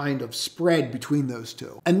that kind of spread between those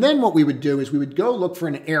two. And then what we would do is we would go look for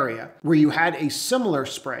an area where you had a similar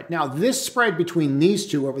spread. Now, this spread between these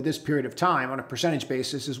two over this period of time on a percentage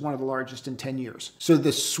basis is one of the largest in 10 years. So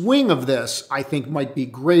the swing of this, I think, might be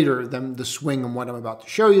greater than the swing in what I'm about to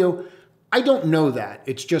show you. I don't know that.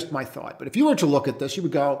 It's just my thought. But if you were to look at this, you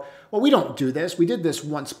would go, well, we don't do this. We did this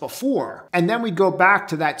once before. And then we'd go back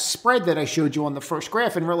to that spread that I showed you on the first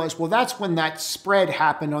graph and realize, well, that's when that spread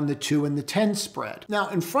happened on the 2 and the 10 spread. Now,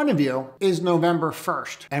 in front of you is November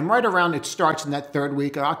 1st. And right around it starts in that third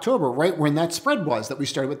week of October, right when that spread was that we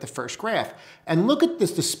started with the first graph. And look at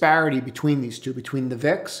this disparity between these two, between the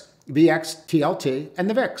VIX, VXTLT, and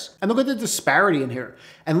the VIX. And look at the disparity in here.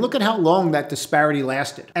 And look at how long that disparity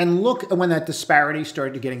lasted. And look at when that disparity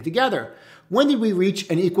started getting together. When did we reach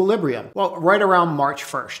an equilibrium? Well, right around March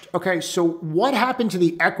 1st. Okay, so what happened to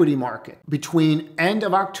the equity market between end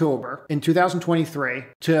of October in 2023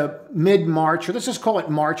 to mid-March, or let's just call it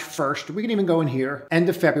March 1st. We can even go in here, end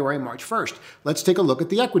of February, March 1st. Let's take a look at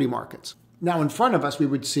the equity markets. Now in front of us, we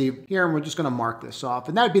would see here, and we're just going to mark this off,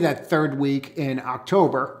 and that would be that third week in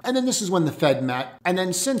October. And then this is when the Fed met. And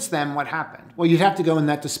then since then, what happened? Well, you'd have to go, and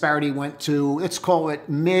that disparity went to, let's call it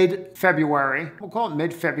mid-February. We'll call it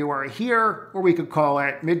mid-February here, or we could call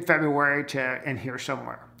it mid-February to in here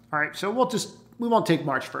somewhere. All right, so we'll just We won't take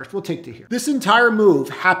March 1st. We'll take to here. This entire move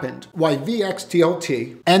happened while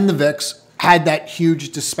VXTLT and the VIX had that huge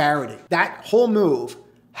disparity. That whole move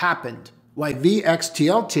happened while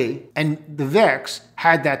VXTLT and the VIX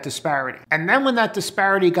had that disparity. And then when that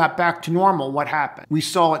disparity got back to normal, what happened? We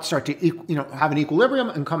saw it start to have an equilibrium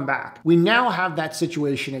and come back. We now have that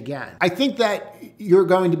situation again. I think that you're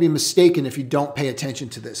going to be mistaken if you don't pay attention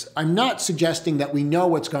to this. I'm not suggesting that we know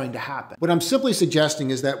what's going to happen. What I'm simply suggesting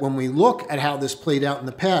is that when we look at how this played out in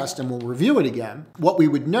the past, and we'll review it again, what we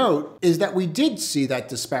would note is that we did see that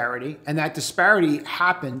disparity, and that disparity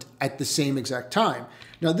happened at the same exact time.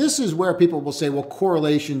 Now, this is where people will say, well,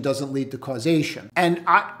 correlation doesn't lead to causation. And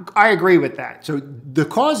I agree with that. So the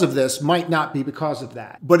cause of this might not be because of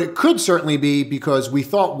that, but it could certainly be because we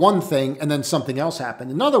thought one thing and then something else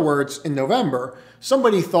happened. In other words, in November,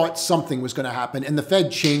 somebody thought something was going to happen and the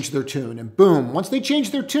Fed changed their tune, and boom, once they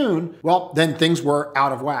changed their tune, well, then things were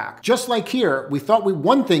out of whack. Just like here, we thought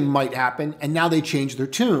one thing might happen and now they changed their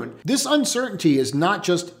tune. This uncertainty is not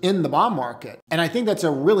just in the bond market. And I think that's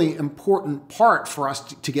a really important part for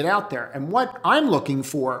us to get out there. And what I'm looking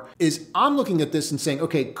for is I'm looking at this and saying,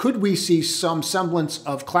 okay, could we see some semblance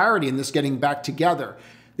of clarity in this getting back together?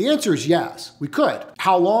 The answer is yes, we could.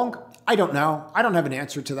 How long? I don't know. I don't have an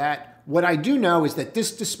answer to that. What I do know is that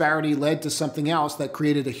this disparity led to something else that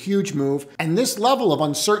created a huge move. And this level of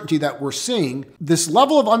uncertainty that we're seeing,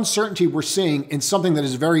 in something that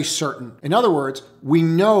is very certain. In other words, we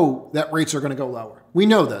know that rates are going to go lower. We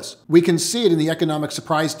know this. We can see it in the economic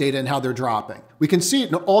surprise data and how they're dropping. We can see it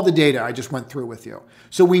in all the data I just went through with you.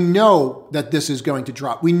 So we know that this is going to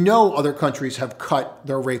drop. We know other countries have cut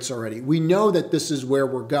their rates already. We know that this is where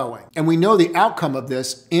we're going. And we know the outcome of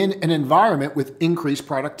this in an environment with increased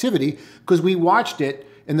productivity because we watched it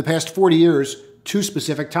in the past 40 years, 2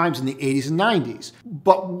 specific times in the 80s and 90s.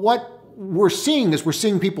 But what we're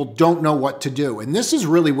seeing people don't know what to do. And this is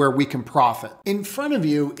really where we can profit. In front of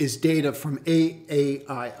you is data from AAII.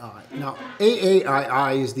 Now,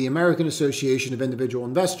 AAII is the American Association of Individual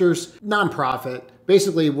Investors, nonprofit.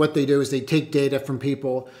 Basically, what they do is they take data from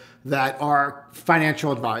people that are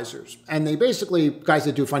financial advisors. And they basically, guys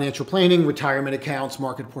that do financial planning, retirement accounts,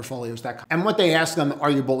 market portfolios, that kind. And what they ask them,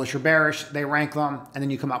 are you bullish or bearish? They rank them, and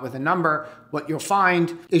then you come up with a number. What you'll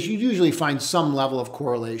find is you usually find some level of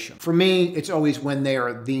correlation. For me, it's always when they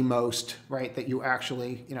are the most, right, that you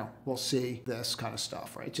actually, will see this kind of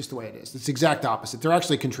stuff, right? Just the way it is. It's the exact opposite. They're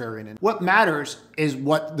actually contrarian. And what matters is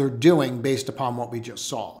what they're doing based upon what we just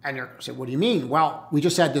saw. And you're saying, what do you mean? Well, we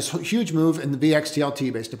just had this huge move in the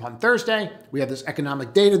VXTLT based upon Thursday. We have this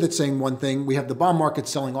economic data that's saying one thing. We have the bond market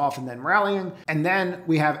selling off and then rallying. And then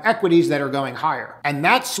we have equities that are going higher. And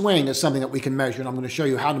that swing is something that we can measure. And I'm going to show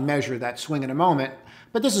you how to measure that swing in a moment.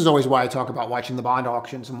 But this is always why I talk about watching the bond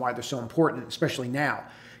auctions and why they're so important, especially now.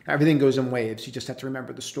 Everything goes in waves. You just have to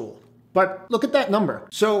remember the stool. But look at that number.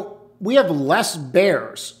 So we have less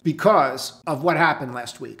bears because of what happened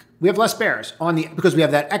last week. We have less bears because we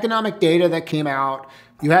have that economic data that came out.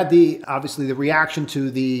 You had obviously the reaction to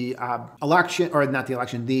the election, or not the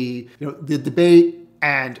election, the debate.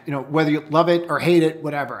 And, whether you love it or hate it,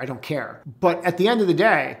 whatever, I don't care. But at the end of the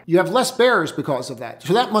day, you have less bears because of that.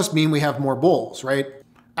 So that must mean we have more bulls, right?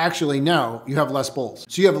 Actually, no, you have less bulls.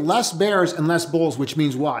 So you have less bears and less bulls, which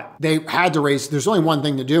means what? They had to raise, there's only one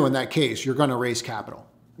thing to do in that case. You're going to raise capital,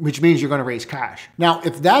 which means you're going to raise cash. Now,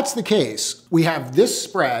 if that's the case, we have this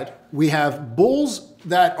spread. We have bulls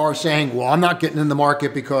that are saying, well, I'm not getting in the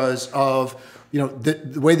market because of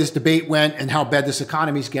the way this debate went and how bad this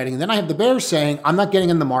economy is getting. And then I have the bears saying, I'm not getting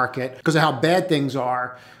in the market because of how bad things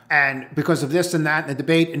are and because of this and that, and the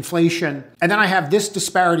debate, inflation. And then I have this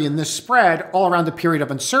disparity and this spread all around the period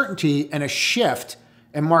of uncertainty and a shift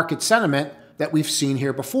in market sentiment that we've seen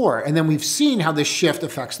here before. And then we've seen how this shift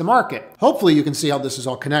affects the market. Hopefully you can see how this is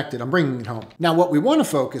all connected. I'm bringing it home. Now, what we want to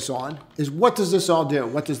focus on is what does this all do?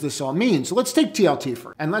 What does this all mean? So let's take TLT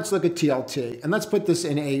first, and let's look at TLT, and let's put this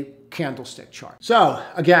in a candlestick chart. So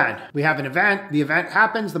again, we have an event. The event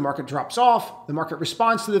happens. The market drops off. The market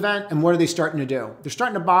responds to the event. And what are they starting to do? They're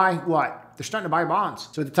starting to buy what? They're starting to buy bonds.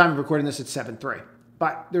 So at the time of recording this, it's 7.3.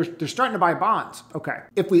 But they're starting to buy bonds. Okay.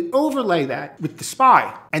 If we overlay that with the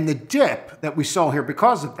SPY and the dip that we saw here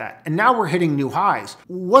because of that, and now we're hitting new highs,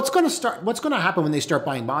 what's going to happen when they start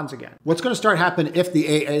buying bonds again? What's going to start happening if the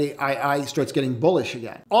AAII starts getting bullish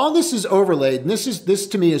again? All this is overlaid, and this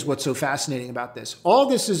to me is what's so fascinating about this. All of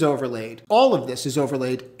this is overlaid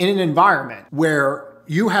in an environment where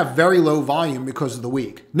you have very low volume because of the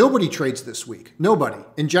week. Nobody trades this week. Nobody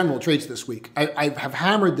in general trades this week. I have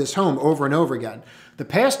hammered this home over and over again. The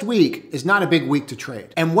past week is not a big week to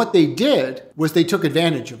trade. And what they did was they took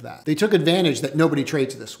advantage of that. They took advantage that nobody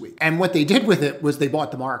trades this week. And what they did with it was they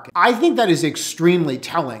bought the market. I think that is extremely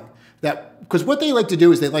telling. That because what they like to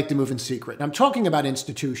do is they like to move in secret. And I'm talking about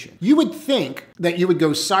institution. You would think that you would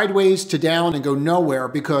go sideways to down and go nowhere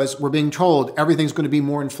because we're being told everything's going to be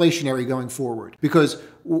more inflationary going forward. Because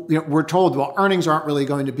we're told, well, earnings aren't really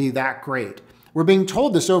going to be that great. We're being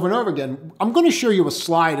told this over and over again. I'm going to show you a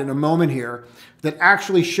slide in a moment here that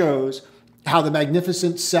actually shows how the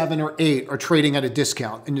Magnificent 7 or 8 are trading at a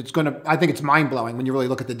discount. And I think it's mind-blowing when you really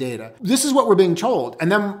look at the data. This is what we're being told.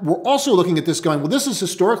 And then we're also looking at this going, well, this is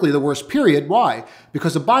historically the worst period. Why?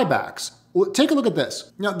 Because of buybacks. Well, take a look at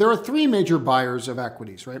this. Now, there are three major buyers of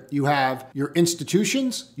equities, right? You have your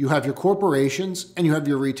institutions, you have your corporations, and you have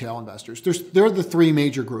your retail investors. They're the three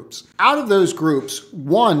major groups. Out of those groups,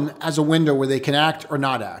 one has a window where they can act or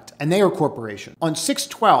not act, and they are corporations. On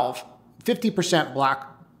 6/12, 50%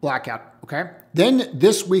 blackout, okay? Then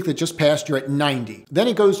this week that just passed, you're at 90. Then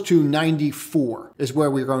it goes to 94 is where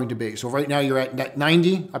we're going to be. So right now you're at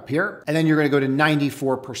 90 up here, and then you're going to go to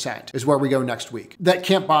 94% is where we go next week. That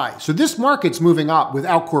can't buy. So this market's moving up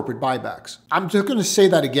without corporate buybacks. I'm just going to say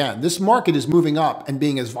that again. This market is moving up and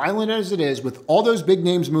being as violent as it is with all those big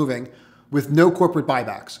names moving with no corporate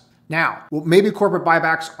buybacks. Now, well, maybe corporate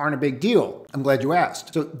buybacks aren't a big deal. I'm glad you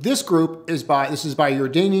asked. So this group is by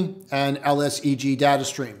Arete and LSEG data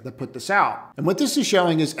stream that put this out. And what this is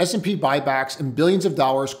showing is S&P buybacks in billions of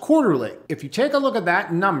dollars quarterly. If you take a look at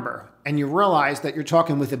that number and you realize that you're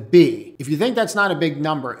talking with a B, if you think that's not a big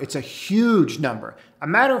number, it's a huge number. A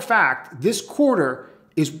matter of fact, this quarter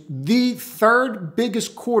is the third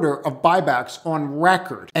biggest quarter of buybacks on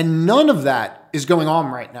record. And none of that is going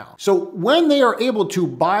on right now. So when they are able to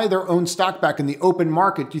buy their own stock back in the open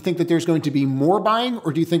market, do you think that there's going to be more buying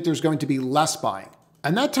or do you think there's going to be less buying?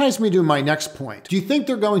 And that ties me to my next point. Do you think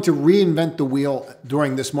they're going to reinvent the wheel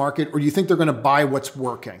during this market or do you think they're going to buy what's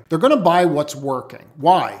working? They're going to buy what's working.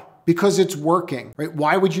 Why? Because it's working, right?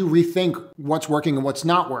 Why would you rethink what's working and what's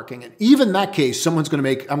not working? And even in that case, someone's going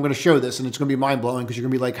to I'm going to show this and it's going to be mind blowing because you're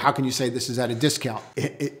going to be like, how can you say this is at a discount?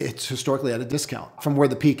 It's historically at a discount from where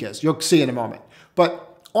the peak is. You'll see in a moment.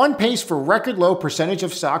 But on pace for record low percentage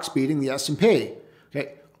of stocks beating the S&P.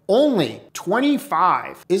 Okay, only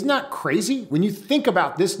 25. Isn't that crazy? When you think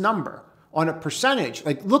about this number on a percentage,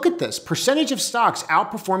 like look at this, percentage of stocks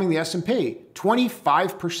outperforming the S&P,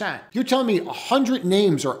 25%. You're telling me 100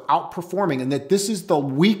 names are outperforming and that this is the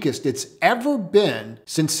weakest it's ever been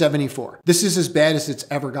since 74. This is as bad as it's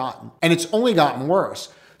ever gotten. And it's only gotten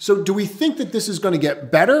worse. So do we think that this is going to get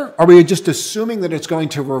better? Are we just assuming that it's going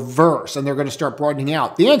to reverse and they're going to start broadening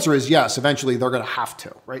out? The answer is yes, eventually they're going to have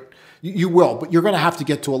to, right? You will, but you're going to have to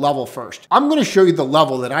get to a level first. I'm going to show you the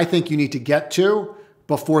level that I think you need to get to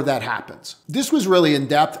before that happens. This was really in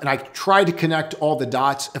depth and I tried to connect all the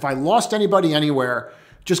dots. If I lost anybody anywhere,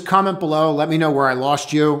 just comment below, let me know where I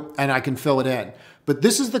lost you and I can fill it in. But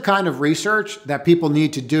this is the kind of research that people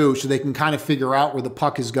need to do so they can kind of figure out where the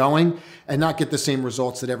puck is going and not get the same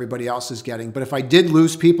results that everybody else is getting. But if I did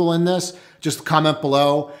lose people in this, just comment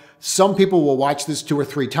below. Some people will watch this 2 or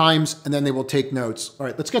 3 times and then they will take notes. All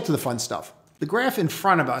right, let's get to the fun stuff. The graph in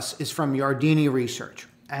front of us is from Arete Research.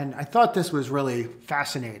 And I thought this was really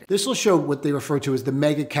fascinating. This will show what they refer to as the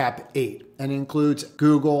mega cap 8, and it includes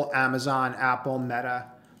Google, Amazon, Apple, Meta,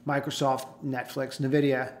 Microsoft, Netflix,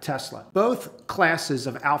 Nvidia, Tesla. Both classes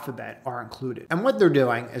of Alphabet are included. And what they're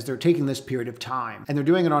doing is they're taking this period of time and they're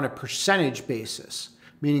doing it on a percentage basis,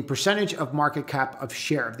 meaning percentage of market cap of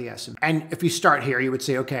share of the S&P. And if you start here, you would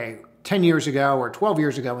say, okay, 10 years ago or 12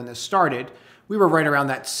 years ago when this started, we were right around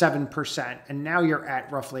that 7%, and now you're at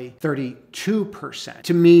roughly 32%.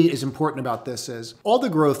 To me, is important about this is all the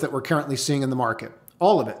growth that we're currently seeing in the market,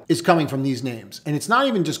 all of it is coming from these names. And it's not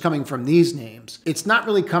even just coming from these names. It's not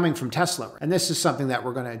really coming from Tesla. And this is something that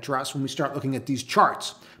we're going to address when we start looking at these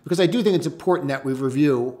charts, because I do think it's important that we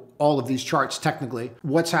review all of these charts technically,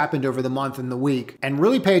 what's happened over the month and the week, and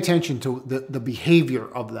really pay attention to the behavior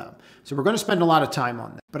of them. So we're going to spend a lot of time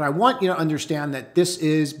on that. But I want you to understand that this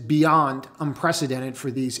is beyond unprecedented for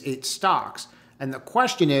these 8 stocks. And the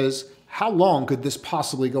question is, how long could this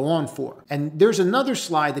possibly go on for? And there's another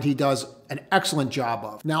slide that he does an excellent job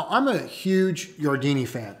of. Now, I'm a huge Arete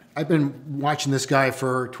fan. I've been watching this guy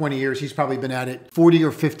for 20 years. He's probably been at it 40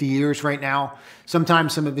 or 50 years right now.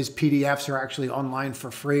 Sometimes some of his PDFs are actually online for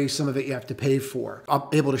free. Some of it you have to pay for. I'm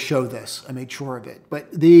able to show this. I made sure of it.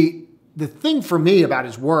 But the thing for me about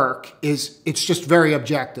his work is it's just very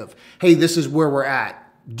objective. Hey, this is where we're at.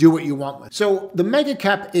 do what you want with. So the mega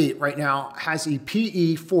cap 8 right now has a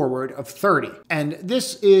PE forward of 30. And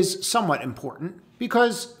this is somewhat important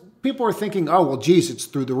because people are thinking, oh, well, geez, it's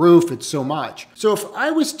through the roof. It's so much. So if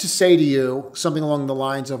I was to say to you something along the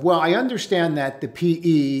lines of, well, I understand that the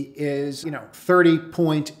PE is,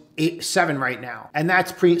 30.87 right now. And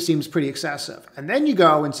that seems pretty excessive. And then you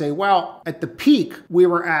go and say, well, at the peak, we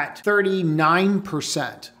were at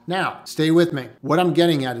 39%. Now, stay with me. What I'm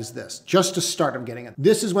getting at is this. Just to start, I'm getting at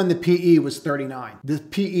this is when the PE was 39. The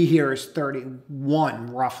PE here is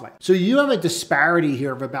 31, roughly. So you have a disparity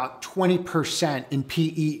here of about 20% in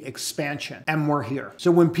PE expansion, and we're here.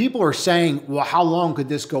 So when people are saying, well, how long could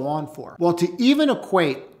this go on for? Well, to even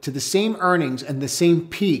equate to the same earnings and the same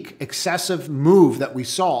peak excessive move that we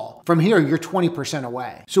saw, from here, you're 20%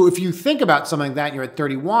 away. So if you think about something like that and you're at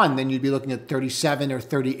 31, then you'd be looking at 37 or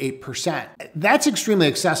 38%. That's extremely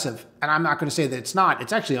excessive. And I'm not going to say that it's not.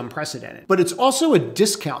 It's actually unprecedented. But it's also a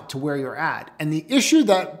discount to where you're at. And the issue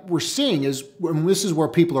that we're seeing is, and this is where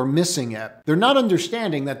people are missing it, they're not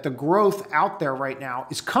understanding that the growth out there right now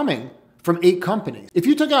is coming from 8 companies. If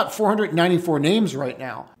you took out 494 names right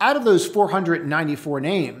now, out of those 494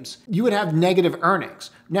 names, you would have negative earnings.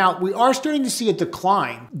 Now, we are starting to see a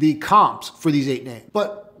decline, the comps for these 8 names.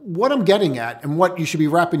 But what I'm getting at and what you should be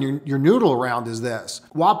wrapping your noodle around is this.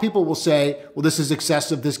 While people will say, well, this is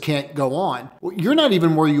excessive, this can't go on, well, you're not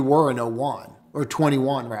even where you were in 01 or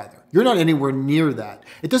 21 rather. You're not anywhere near that.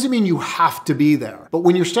 It doesn't mean you have to be there. But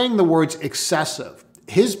when you're saying the words excessive,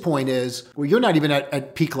 his point is, well, you're not even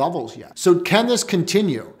at peak levels yet. So can this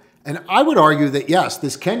continue? And I would argue that yes,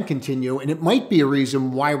 this can continue, and it might be a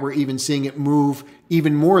reason why we're even seeing it move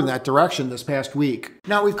even more in that direction this past week.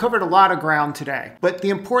 Now, we've covered a lot of ground today, but the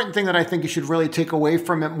important thing that I think you should really take away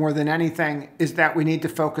from it more than anything is that we need to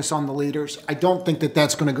focus on the leaders. I don't think that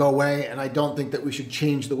that's going to go away, and I don't think that we should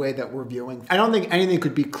change the way that we're viewing. I don't think anything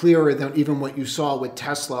could be clearer than even what you saw with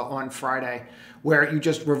Tesla on Friday, where you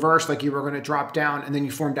just reversed like you were going to drop down and then you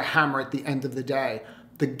formed a hammer at the end of the day.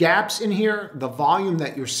 The gaps in here, the volume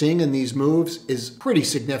that you're seeing in these moves is pretty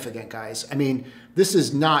significant, guys. I mean, this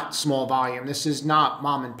is not small volume. This is not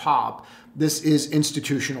mom and pop. This is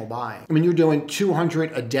institutional buying. I mean, you're doing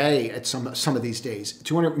 200 a day at some of these days,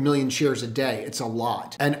 200 million shares a day. It's a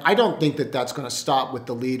lot. And I don't think that that's going to stop with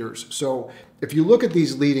the leaders. So if you look at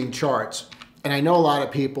these leading charts, and I know a lot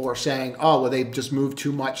of people are saying, oh, well, they've just moved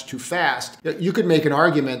too much too fast. You could make an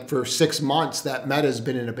argument for 6 months that Meta's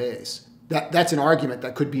been in a base. That's an argument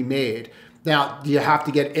that could be made. Now, do you have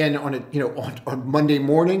to get in on on Monday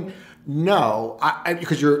morning? No,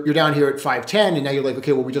 because you're down here at 510 and now you're like,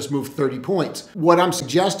 okay, well, we just moved 30 points. What I'm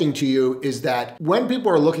suggesting to you is that when people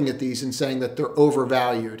are looking at these and saying that they're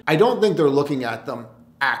overvalued, I don't think they're looking at them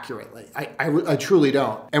accurately. I truly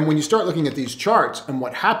don't. And when you start looking at these charts and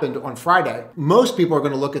what happened on Friday, most people are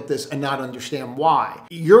going to look at this and not understand why.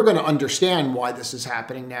 You're going to understand why this is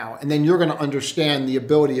happening now. And then you're going to understand the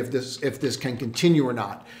ability of this, if this can continue or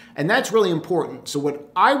not. And that's really important. So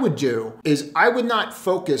what I would do is I would not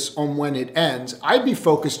focus on when it ends. I'd be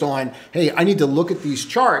focused on, hey, I need to look at these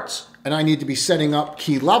charts and I need to be setting up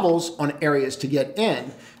key levels on areas to get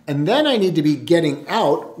in. And then I need to be getting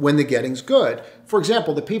out when the getting's good. For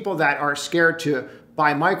example, the people that are scared to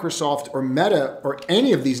buy Microsoft or Meta or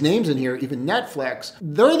any of these names in here, even Netflix,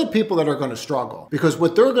 they're the people that are going to struggle. Because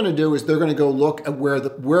what they're going to do is they're going to go look at where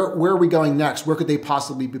are we going next? Where could they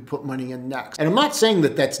possibly be put money in next? And I'm not saying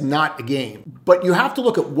that that's not a game, but you have to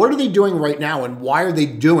look at what are they doing right now and why are they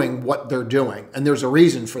doing what they're doing? And there's a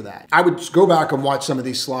reason for that. I would go back and watch some of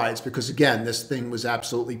these slides because again, this thing was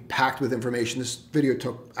absolutely packed with information. This video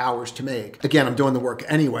took hours to make. Again, I'm doing the work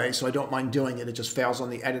anyway, so I don't mind doing it. It just fails on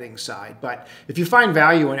the editing side. But if you find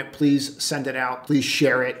value in it, please send it out, please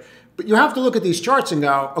share it. But you have to look at these charts and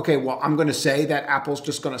go, okay, well, I'm going to say that Apple's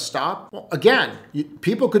just going to stop. Well, again,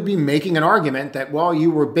 people could be making an argument that, well, you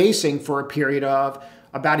were basing for a period of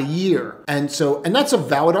about a year. And that's a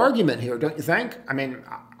valid argument here, don't you think? I mean,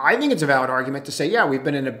 I think it's a valid argument to say, yeah, we've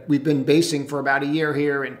been basing for about a year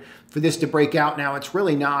here, and for this to break out now, it's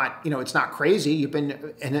really not, it's not crazy. You've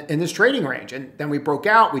been in this trading range, and then we broke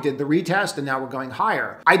out, we did the retest, and now we're going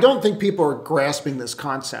higher. I don't think people are grasping this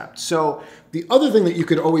concept. So the other thing that you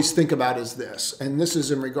could always think about is this, and this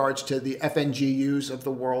is in regards to the FNGUs of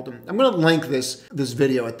the world. And I'm going to link this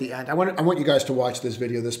video at the end. I want you guys to watch this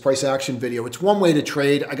video, this price action video. It's one way to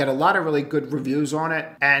trade. I got a lot of really good reviews on it,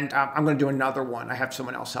 and I'm going to do another one. I have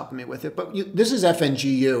someone else helping me with it, but this is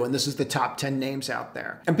FNGU, and this is the top 10 names out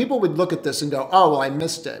there. And people would look at this and go, oh, well, I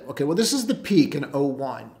missed it. Okay, well, this is the peak in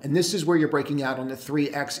 01, and this is where you're breaking out on the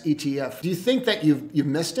 3X ETF. Do you think that you've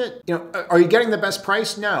missed it? Are you getting the best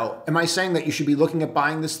price? No. Am I saying that you should be looking at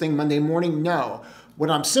buying this thing Monday morning? No. What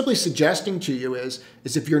I'm simply suggesting to you is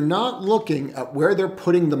if you're not looking at where they're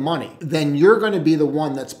putting the money, then you're going to be the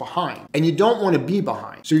one that's behind. And you don't want to be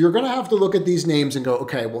behind. So you're going to have to look at these names and go,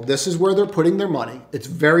 okay, well, this is where they're putting their money. It's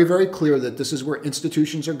very, very clear that this is where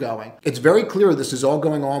institutions are going. It's very clear this is all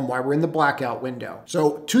going on while we're in the blackout window.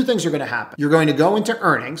 So two things are going to happen. You're going to go into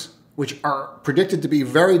earnings, which are predicted to be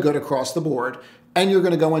very good across the board, and you're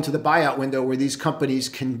going to go into the buyout window where these companies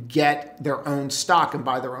can get their own stock and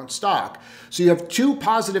buy their own stock. So you have two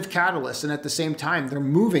positive catalysts, and at the same time, they're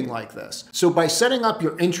moving like this. So by setting up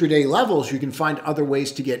your intraday levels, you can find other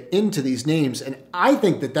ways to get into these names. And I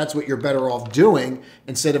think that that's what you're better off doing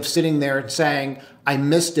instead of sitting there and saying, I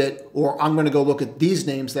missed it, or I'm going to go look at these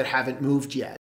names that haven't moved yet.